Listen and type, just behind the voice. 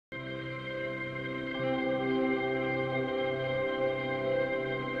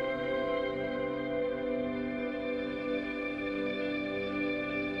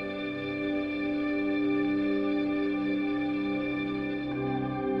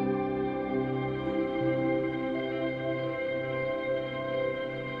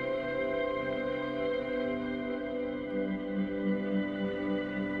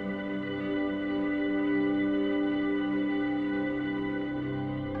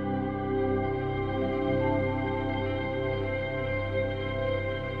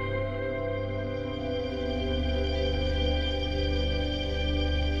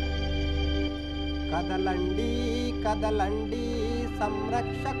కదలండి కదలండి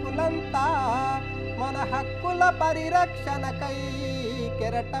సంరక్షకులంతా మన హక్కుల పరిరక్షణకై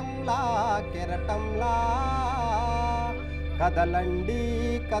కెరటంలా కెరటంలా కదలండి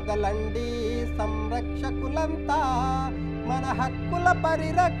కదలండి సంరక్షకులంతా మన హక్కుల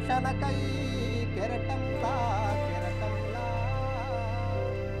పరిరక్షణకై కెరటంలా కెరటంలా.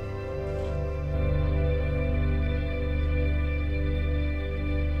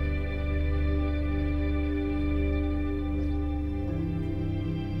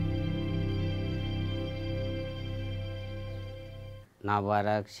 నా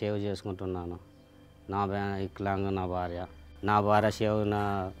భార్య సేవ్ చేసుకుంటున్నాను. వికలాంగ నా భార్య సేవ్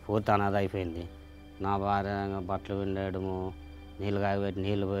పూర్తి అనాథ అయిపోయింది. నా భార్య బట్టలు పిండేయడము, నీళ్ళు కాగబెట్టి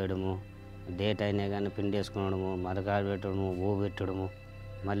నీళ్ళు పోయడము, డేట్ అయినా కానీ పిండి వేసుకునడము, మరకాయ పెట్టడము, ఊ పెట్టడము,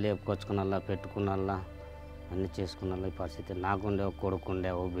 మళ్ళీ ఎప్పుకొచ్చుకున్నల్లా పెట్టుకున్నల్లా అన్నీ చేసుకున్నల్లా ఈ పరిస్థితి. నాకుండే ఒక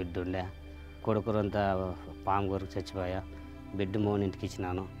కొడుకుండే ఒక బిడ్డ ఉండే. కొడుకురంతా పాము కొరకు చచ్చిపోయా. బిడ్డ మోనింటికి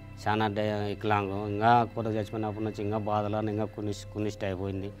ఇచ్చినాను. చాలా వికలాంగం. ఇంకా కొడుకు చచ్చిపోయినప్పటి నుంచి ఇంకా బాధలను ఇంకా కునిష్ట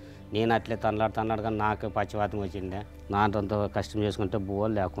అయిపోయింది. నేను అట్లే తనలాడు కానీ నాకు పచ్చివాతం వచ్చిండే. నాతో కష్టం చేసుకుంటే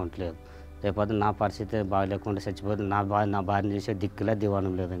బువ్వలు లేకుంటలేదు. లేకపోతే నా పరిస్థితి బాగా లేకుండా చచ్చిపోతుంది. నా భార్యను చేసే దిక్కులే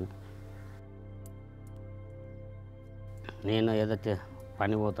దివాణం లేదు. నేను ఏదో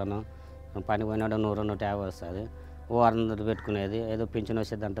పని పోతాను. పని పోయినాడు 100-150 వస్తుంది. ఓ 600 పెట్టుకునేది. ఏదో పింఛన్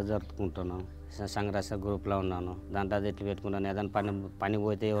వచ్చే దాంట్లో జరుపుకుంటున్నాను. సంఘరాష్ట్ర గ్రూప్లో ఉన్నాను. దాంట్లో అది ఇట్లా పెట్టుకుంటాను. ఏదైనా పని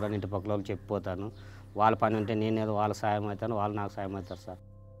పోతే ఎవరైనా ఇంటి పక్కల వాళ్ళు చెప్పిపోతాను. వాళ్ళ పని ఉంటే నేనేదో వాళ్ళ సాయం అవుతాను, వాళ్ళు నాకు సాయం అవుతారు సార్.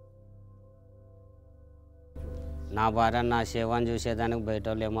 నా భార్య నా సేవను చూసేదానికి బయట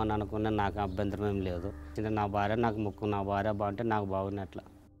వాళ్ళు ఏమో అని అనుకున్నా నాకు అభ్యంతరం ఏం లేదు. నా భార్య నాకు ముక్కు. నా భార్య బాగుంటే నాకు బాగున్నట్ల.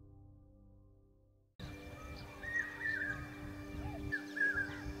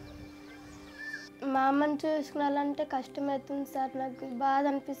 మా అమ్మని చూసుకోవాలంటే కష్టమవుతుంది సార్. నాకు బాధ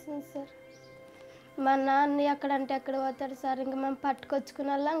అనిపిస్తుంది సార్. మా నాన్న ఎక్కడంటే ఎక్కడ పోతాడు సార్. ఇంకా మేము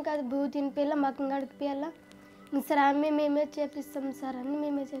పట్టుకొచ్చుకునేలా ఇంకా అది భూ తినిపియాలా, మకం గడిపియాలా. ఇంక సార్ అన్నీ మేమే చేపిస్తాం సార్. అన్నీ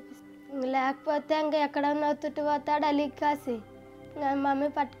మేమే చేపిస్తాం. లేకపోతే ఇంకా ఎక్కడన్నా తుట్టు పోతాడు అలి కాసి ఇంకా మమ్మీ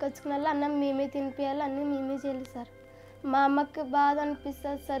పట్టుకొచ్చుకునేలా అన్నం మేమే తినిపియాలి, అన్నీ మేమే చేయాలి సార్. మా అమ్మకి బాధ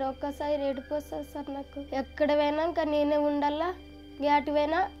అనిపిస్తుంది సార్. ఒక్కసారి ఏడుపు వస్తుంది సార్ నాకు. ఎక్కడ పోయినా ఇంకా నేనే ఉండాలా. ఏటి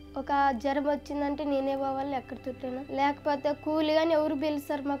పోయినా ఒక జ్వరం వచ్చిందంటే నేనే పోవాలి. ఎక్కడ తుట్టినా లేకపోతే కూలి కానీ ఎవరు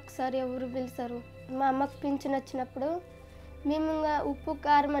పిలుస్తారు మాకు సార్, ఎవరు పిలుస్తారు. మా అమ్మకు పింఛన్ వచ్చినప్పుడు మేము ఇంకా ఉప్పు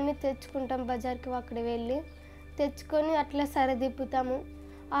కారం అన్నీ తెచ్చుకుంటాం. బజార్కి అక్కడ వెళ్ళి తెచ్చుకొని అట్లా సరిదిప్పుతాము.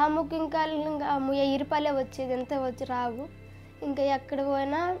 ఆ ముక్కు ఇంకా 1000 రూపాయలే వచ్చేది, ఎంత వచ్చి రావు. ఇంకా ఎక్కడ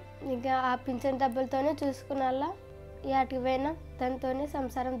పోయినా ఇంకా ఆ పింఛన్ డబ్బులతోనే చూసుకునేలా. ఏటికి పోయినా దాంతోనే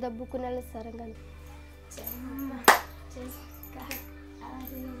సంసారం దబ్బుకునేలా సార్. కానీ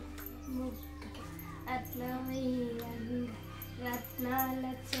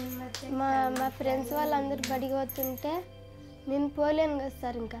మా ఫ్రెండ్స్ వాళ్ళందరూ బడికి పోతుంటే నేను పోలేను కదా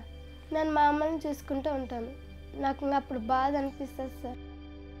సార్. ఇంకా నేను మా అమ్మని చూసుకుంటూ ఉంటాను. నాకు ఇంకా అప్పుడు బాధ అనిపిస్తుంది సార్.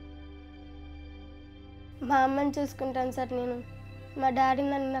 మా అమ్మని చూసుకుంటాను సార్ నేను. మా డాడీ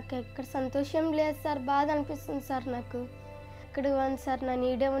నాకు ఎక్కడ సంతోషం లేదు సార్. బాధ అనిపిస్తుంది సార్ నాకు. ఇక్కడ పోను సార్, నన్ను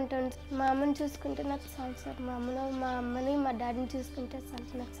ఈడే ఉంటాను. మా అమ్మని చూసుకుంటే నాకు చాలు సార్. మా అమ్మని మా డాడీని చూసుకుంటే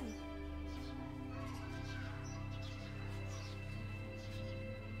చాలు నాకు చాలు.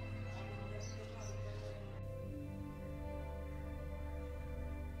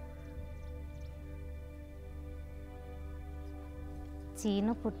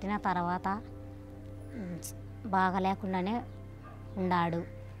 చీను పుట్టిన తర్వాత బాగా లేకుండానే ఉన్నాడు.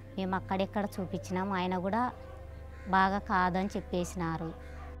 మేము అక్కడెక్కడ చూపించినాం. ఆయన కూడా బాగా కాదని చెప్పేసినారు.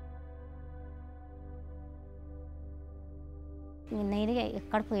 నేను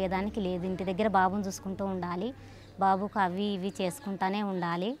ఎక్కడ పోయేదానికి లేదు. ఇంటి దగ్గర బాబుని చూసుకుంటూ ఉండాలి. బాబుకు అవి ఇవి చేసుకుంటూనే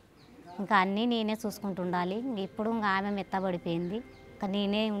ఉండాలి. ఇంకా అన్నీ నేనే చూసుకుంటూ ఉండాలి. ఇప్పుడు ఇంకా ఆమె మెత్తబడిపోయింది. ఇంకా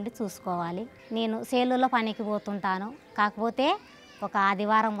నేనే ఉండి చూసుకోవాలి. నేను సేలులో పనికి పోతుంటాను. కాకపోతే ఒక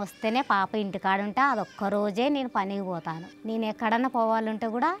ఆదివారం వస్తేనే పాప ఇంటికాడ ఉంటే అదొక్క రోజే నేను పనికి పోతాను. నేను ఎక్కడన్నా పోవాలంటే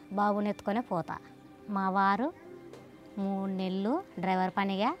కూడా బాబుని ఎత్తుకొనే పోతా. మా వారు 3 నెలలు డ్రైవర్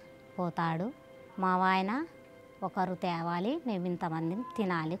పనిగా పోతాడు. మా ఆయన ఒకరు తేవాలి, మేము ఇంతమందిని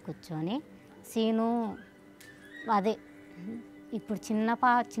తినాలి కూర్చొని. సీను అదే ఇప్పుడు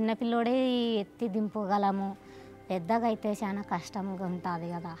చిన్న పిల్లోడే ఎత్తి దింపగలము. పెద్దగా అయితే చాలా కష్టంగా ఉంటుంది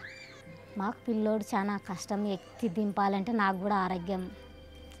కదా. మాకు పిల్లోడు చాలా కష్టం. ఎత్తి దింపాలంటే నాకు కూడా ఆరోగ్యం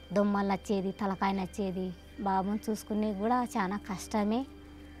దొమ్మలు నచ్చేది, తలకాయ నచ్చేది. బాబుని చూసుకునే కూడా చాలా కష్టమే.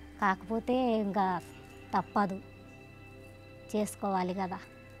 కాకపోతే ఇంకా తప్పదు, చేసుకోవాలి కదా.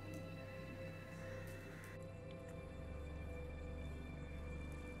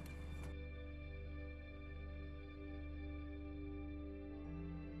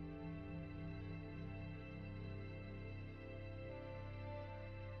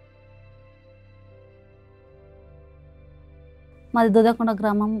 మాది దొదకొండ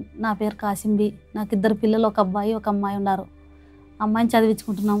గ్రామం. నా పేరు కాసింబి. నాకు 2 పిల్లలు, ఒక అబ్బాయి ఒక అమ్మాయి ఉన్నారు. అమ్మాయిని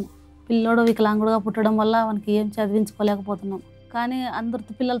చదివించుకుంటున్నాము. పిల్లోడు వికలాంగుడుగా పుట్టడం వల్ల వానికి ఏం చదివించుకోలేకపోతున్నాం. కానీ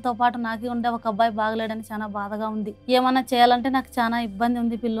అందరి పిల్లలతో పాటు నాకే ఉండే ఒక అబ్బాయి బాగలేడని చాలా బాధగా ఉంది. ఏమన్నా చేయాలంటే నాకు చాలా ఇబ్బంది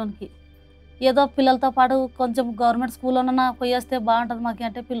ఉంది పిల్లోనికి. ఏదో పిల్లలతో పాటు కొంచెం గవర్నమెంట్ స్కూల్లోనన్నా పోయేస్తే బాగుంటుంది మాకు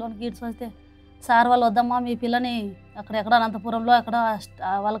అంటే పిల్లోనికి ఈడ్చి వస్తే సార్ వాళ్ళు వద్దమ్మా మీ పిల్లని అక్కడెక్కడ అనంతపురంలో ఎక్కడ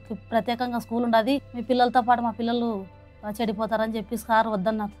వాళ్ళకి ప్రత్యేకంగా స్కూల్ ఉండదు, మీ పిల్లలతో పాటు మా పిల్లలు చెడిపోతారని చెప్పి సార్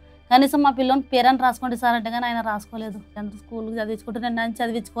వద్దన్నారు. కనీసం మా పిల్లని పేరెంట్ రాసుకోండి సార్ అంటే కానీ ఆయన రాసుకోలేదు. అందరూ స్కూల్కి చదివించుకుంటే నేను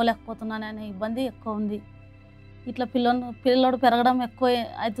చదివించుకోలేకపోతున్నాను అనే ఇబ్బంది ఎక్కువ ఉంది. ఇట్లా పిల్లోడు పెరగడం ఎక్కువ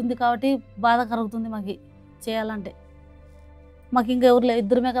అవుతుంది కాబట్టి బాధ కలుగుతుంది మాకు చేయాలంటే. మాకు ఇంకా ఎవరు లేదు,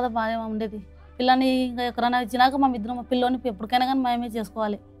 2 కదా బాగా ఉండేది. పిల్లని ఇంకా ఎక్కడైనా ఇచ్చినాక మా పిల్లోని ఎప్పటికైనా కానీ మేమే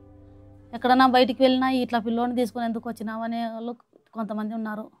చేసుకోవాలి. ఎక్కడైనా బయటికి వెళ్ళినా ఇట్లా పిల్లోని తీసుకొని ఎందుకు వచ్చినావు అనే వాళ్ళు కొంతమంది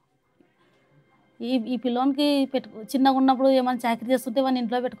ఉన్నారు. ఈ పిల్లోనికి చిన్నగా ఉన్నప్పుడు ఏమైనా చాకరీ చేస్తుంటే వాడిని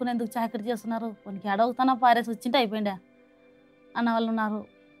ఇంట్లో పెట్టుకుని ఎందుకు చాకరీ చేస్తున్నారు, వానికి అడవుతానా పారేసి వచ్చింటే అయిపోయిందా అన్న వాళ్ళు ఉన్నారు.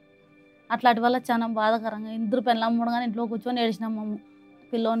 అట్లాంటి వల్ల చాలా బాధాకరంగా 2 పెళ్ళమ్ముడు కానీ ఇంట్లో కూర్చొని ఏడిచినాం మేము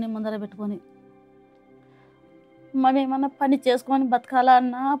పిల్లోని ముందర పెట్టుకొని. మేము ఏమన్నా పని చేసుకొని బతకాలా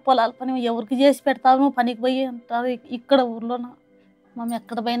అన్న పొలాల పని ఎవరికి చేసి పెడతాము, పనికి పోయి అంటారు ఇక్కడ ఊర్లోన. మేము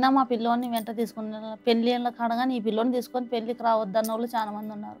ఎక్కడ పోయినా మా పిల్లోని వెంట తీసుకుని పెళ్ళిళ్ళ కాడ కానీ ఈ పిల్లోని తీసుకొని పెళ్ళికి రావద్దన్న వాళ్ళు చాలా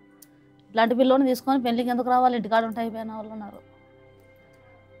మంది ఉన్నారు. ఇట్లాంటి పిల్లోని తీసుకొని పెళ్ళికి ఎందుకు రావాలి, ఇంటికాడ ఉంటాయి అయిపోయిన వాళ్ళు ఉన్నారు.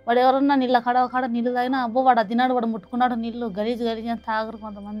 వాడు ఎవరన్నా నీళ్ళ కాడ నీళ్ళు తాగినా అబ్బో వాడు తిన్నాడు, వాడు ముట్టుకున్నాడు నీళ్ళు గలీజ్ అని తాగరు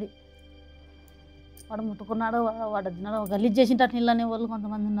కొంతమంది. వాడు ముట్టుకున్నాడు, వాడు తిన్నాడు గలీజ్ చేసింటట్టు నీళ్ళు అనే వాళ్ళు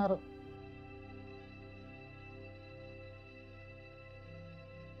కొంతమంది ఉన్నారు.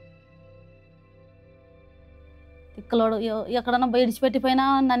 తిక్కలోడు ఎక్కడన్నా బయటిపెట్టిపోయినా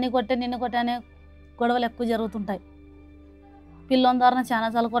నన్ను కొట్టే నిన్ను కొట్టే అనే గొడవలు ఎక్కువ జరుగుతుంటాయి. పిల్లోని ద్వారా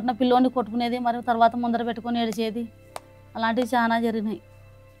చాలా కొట్టిన పిల్లోని కొట్టుకునేది, మరియు తర్వాత ముందర పెట్టుకొని ఏడిచేది అలాంటివి చాలా జరిగినాయి.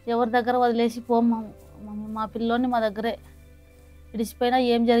 ఎవరి దగ్గర వదిలేసి పోము మా పిల్లోని మా దగ్గరే ఇడిచిపోయినా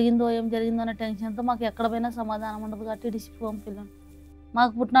ఏం జరిగిందో అనే టెన్షన్తో మాకు ఎక్కడ పోయినా సమాధానం ఉండదు కాబట్టి ఇడిచిపోము పిల్లోని.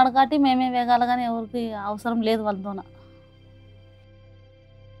 మాకు పుట్టినాడు కాబట్టి మేమే వేగాలి కానీ ఎవరికి అవసరం లేదు వాళ్ళతోన.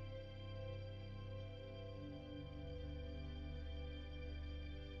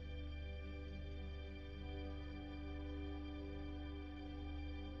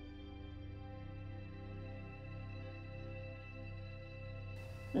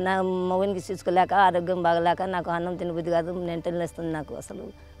 నా మగనికి చూసుకోలేక ఆరోగ్యం బాగలేక నాకు అన్నం తినబుద్ధి కాదు, మెంటల్ వస్తుంది నాకు. అసలు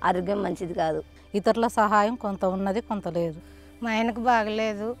ఆరోగ్యం మంచిది కాదు. ఇతరుల సహాయం కొంత ఉన్నది కొంత లేదు. మా ఆయనకు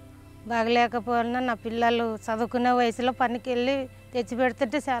బాగలేకపోయినా నా పిల్లలు చదువుకునే వయసులో పనికి వెళ్ళి తెచ్చి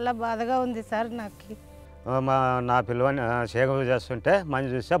పెడుతుంటే చాలా బాధగా ఉంది సార్ నాకు. నా పిల్లవాడిని సేవ చేస్తుంటే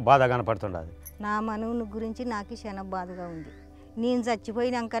మంచి చూస్తే బాధ కనపడుతుండదు. నా మనవుని గురించి నాకు చాలా బాధగా ఉంది. నేను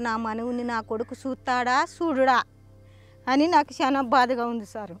చచ్చిపోయినాక నా మనవుని నా కొడుకు చూస్తాడా చూడుడా అని నాకు చాలా బాధగా ఉంది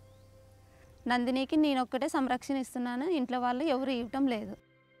సార్. నందినికి నేను ఒక్కటే సంరక్షణ ఇస్తున్నాను, ఇంట్లో వాళ్ళు ఎవరు ఇవ్వటం లేదు.